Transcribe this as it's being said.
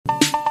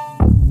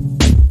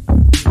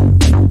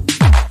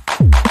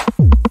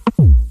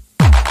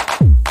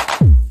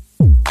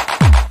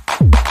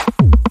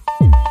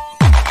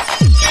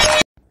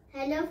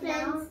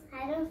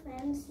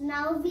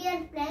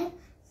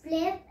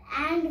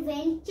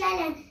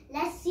challenge.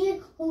 Let's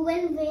see who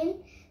will win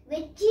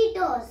with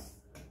Cheetos.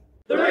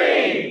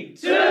 3,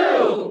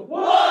 2,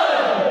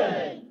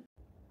 1.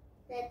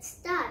 Let's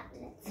start.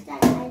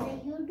 Either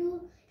you do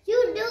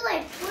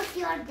it. Put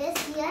your this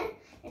here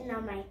and now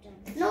my turn.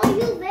 No,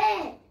 you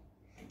wait.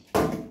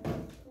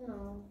 No.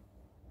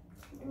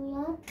 Do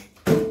your.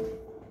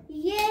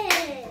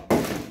 Yeah.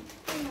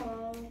 No.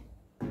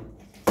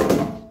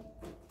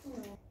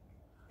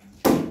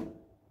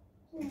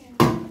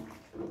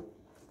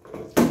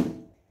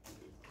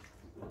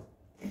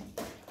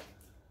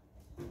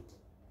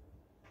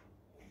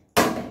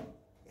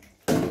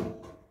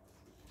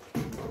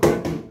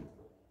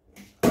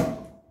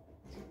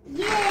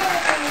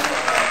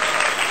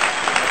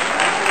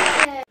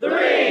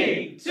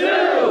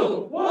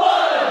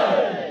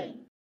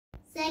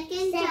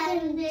 Second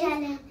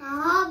challenge.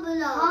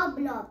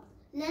 Hoblob.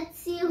 Let's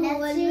see who will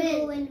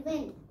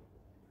win.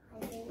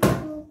 I think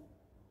you.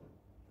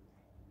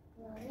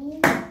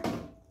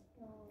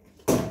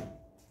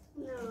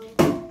 No.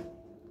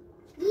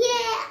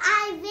 Yeah,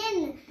 I win.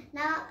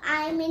 Now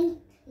I'm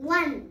in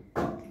 1.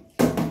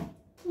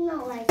 No,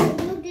 Aiza,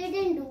 you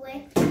didn't do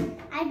it.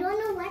 I don't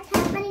know what's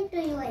happening to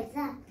you,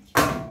 Aiza.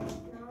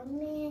 Now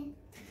me.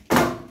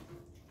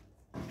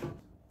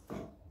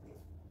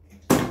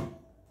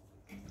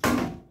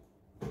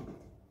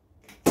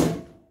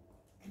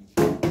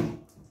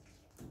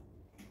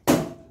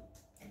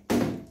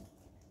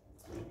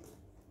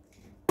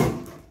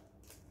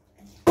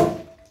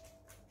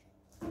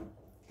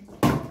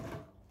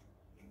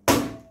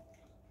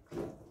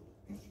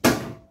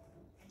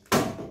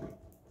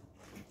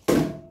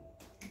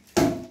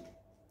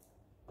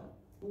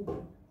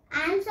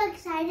 I'm so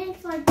excited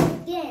for this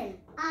game.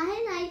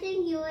 Ahil, I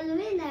think you will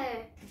win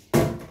her.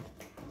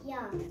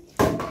 Yeah.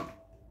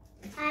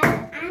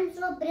 I'm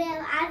so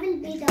brave. I will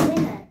be the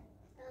winner.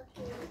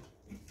 Okay.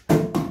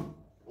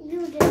 You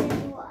didn't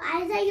do.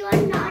 Aiza, you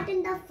are not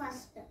in the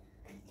first.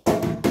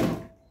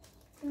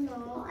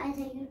 No,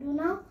 Aiza, you do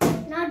now.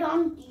 Now you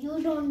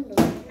don't do.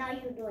 Now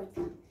you do it.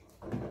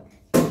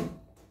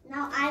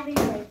 Now I will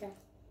do it.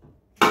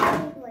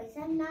 You do it.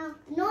 Now.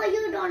 No,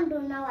 you don't do.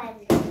 Now I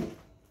will do.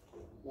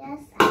 Yes,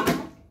 I got.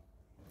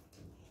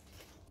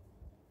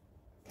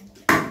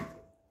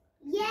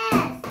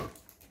 Yes,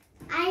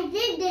 I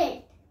did it.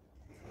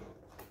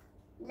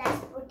 Let's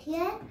put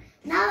here.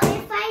 Now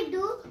if I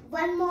do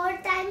one more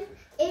time,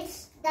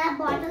 it's the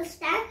bottle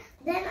stand.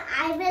 Then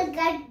I will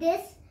get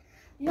this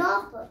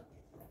loop.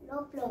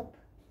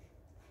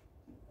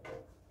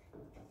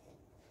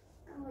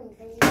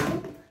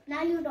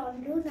 Now you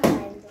don't do. Now I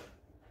will do.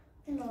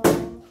 No.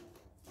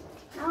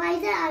 Now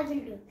I will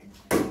do.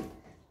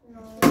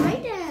 No, my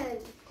turn.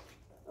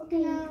 Okay.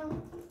 No,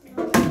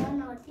 you're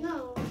not.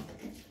 No.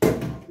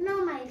 No,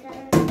 my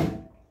turn.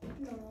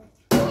 No.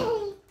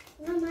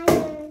 No, my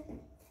turn.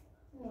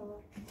 No.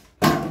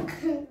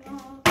 No.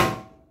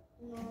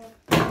 No.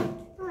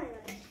 Oh my God.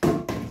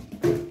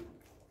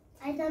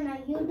 Aiza, now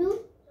you do.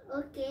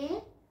 Okay.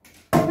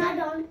 Now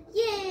don't.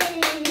 Yay!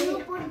 You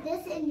put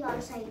this in your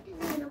side.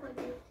 No, put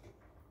it.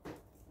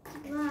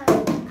 1.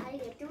 I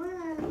get 1.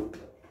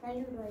 Now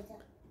you do it.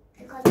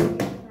 Because it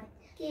is mine.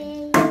 Okay,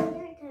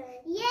 your turn.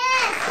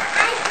 Yes!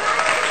 I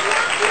got it!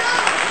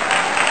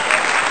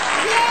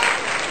 Yes!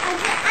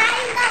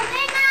 I'm the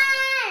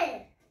winner!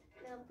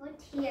 Now put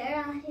here,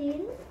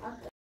 Ahil.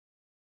 Okay.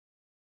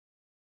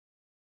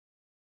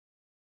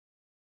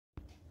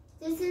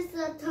 This is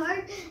the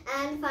third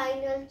and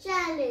final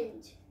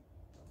challenge.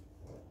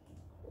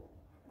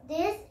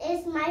 This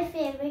is my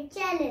favorite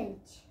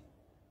challenge.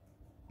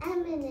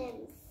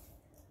 M&M's.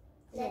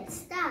 Let's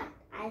start.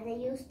 Either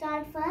you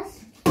start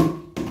first.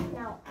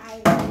 Now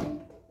I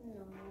will.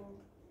 No.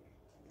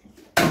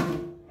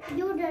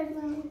 You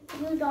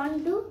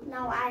don't do.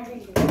 Now I will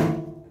do.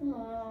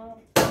 No.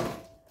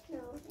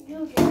 No. You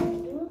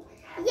didn't do.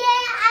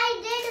 Yeah, I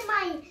did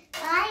mine.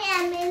 I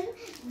am in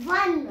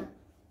 1.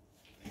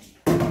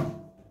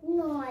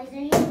 No, Aiza,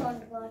 you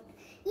don't got.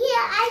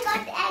 Yeah, I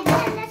got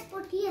again. Let's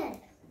put here.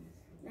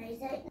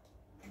 Aiza.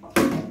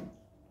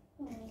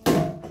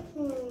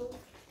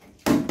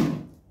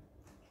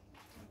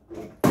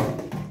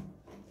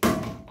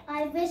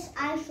 I wish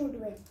I should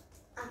win.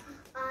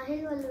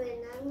 Ahil will win.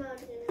 I'm not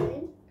gonna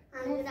win.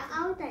 I'm gonna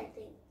out, I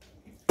think.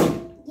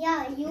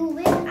 Yeah, you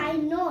win. I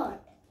know.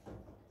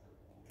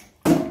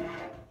 I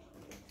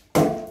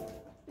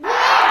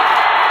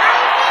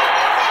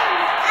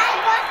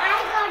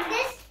got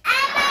this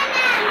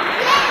M&M.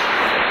 Yeah.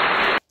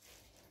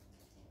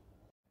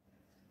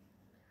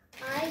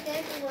 I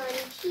get 1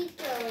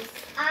 Cheetos.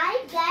 I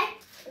get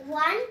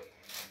 1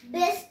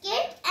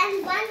 biscuit and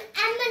 1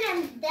 M&M.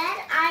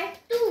 There are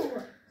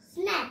 2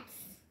 snacks.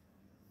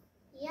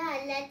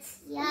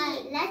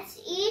 Let's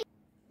eat.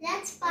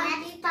 Let's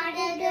party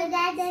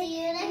together.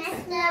 See you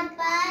next time.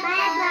 Bye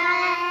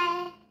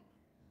bye.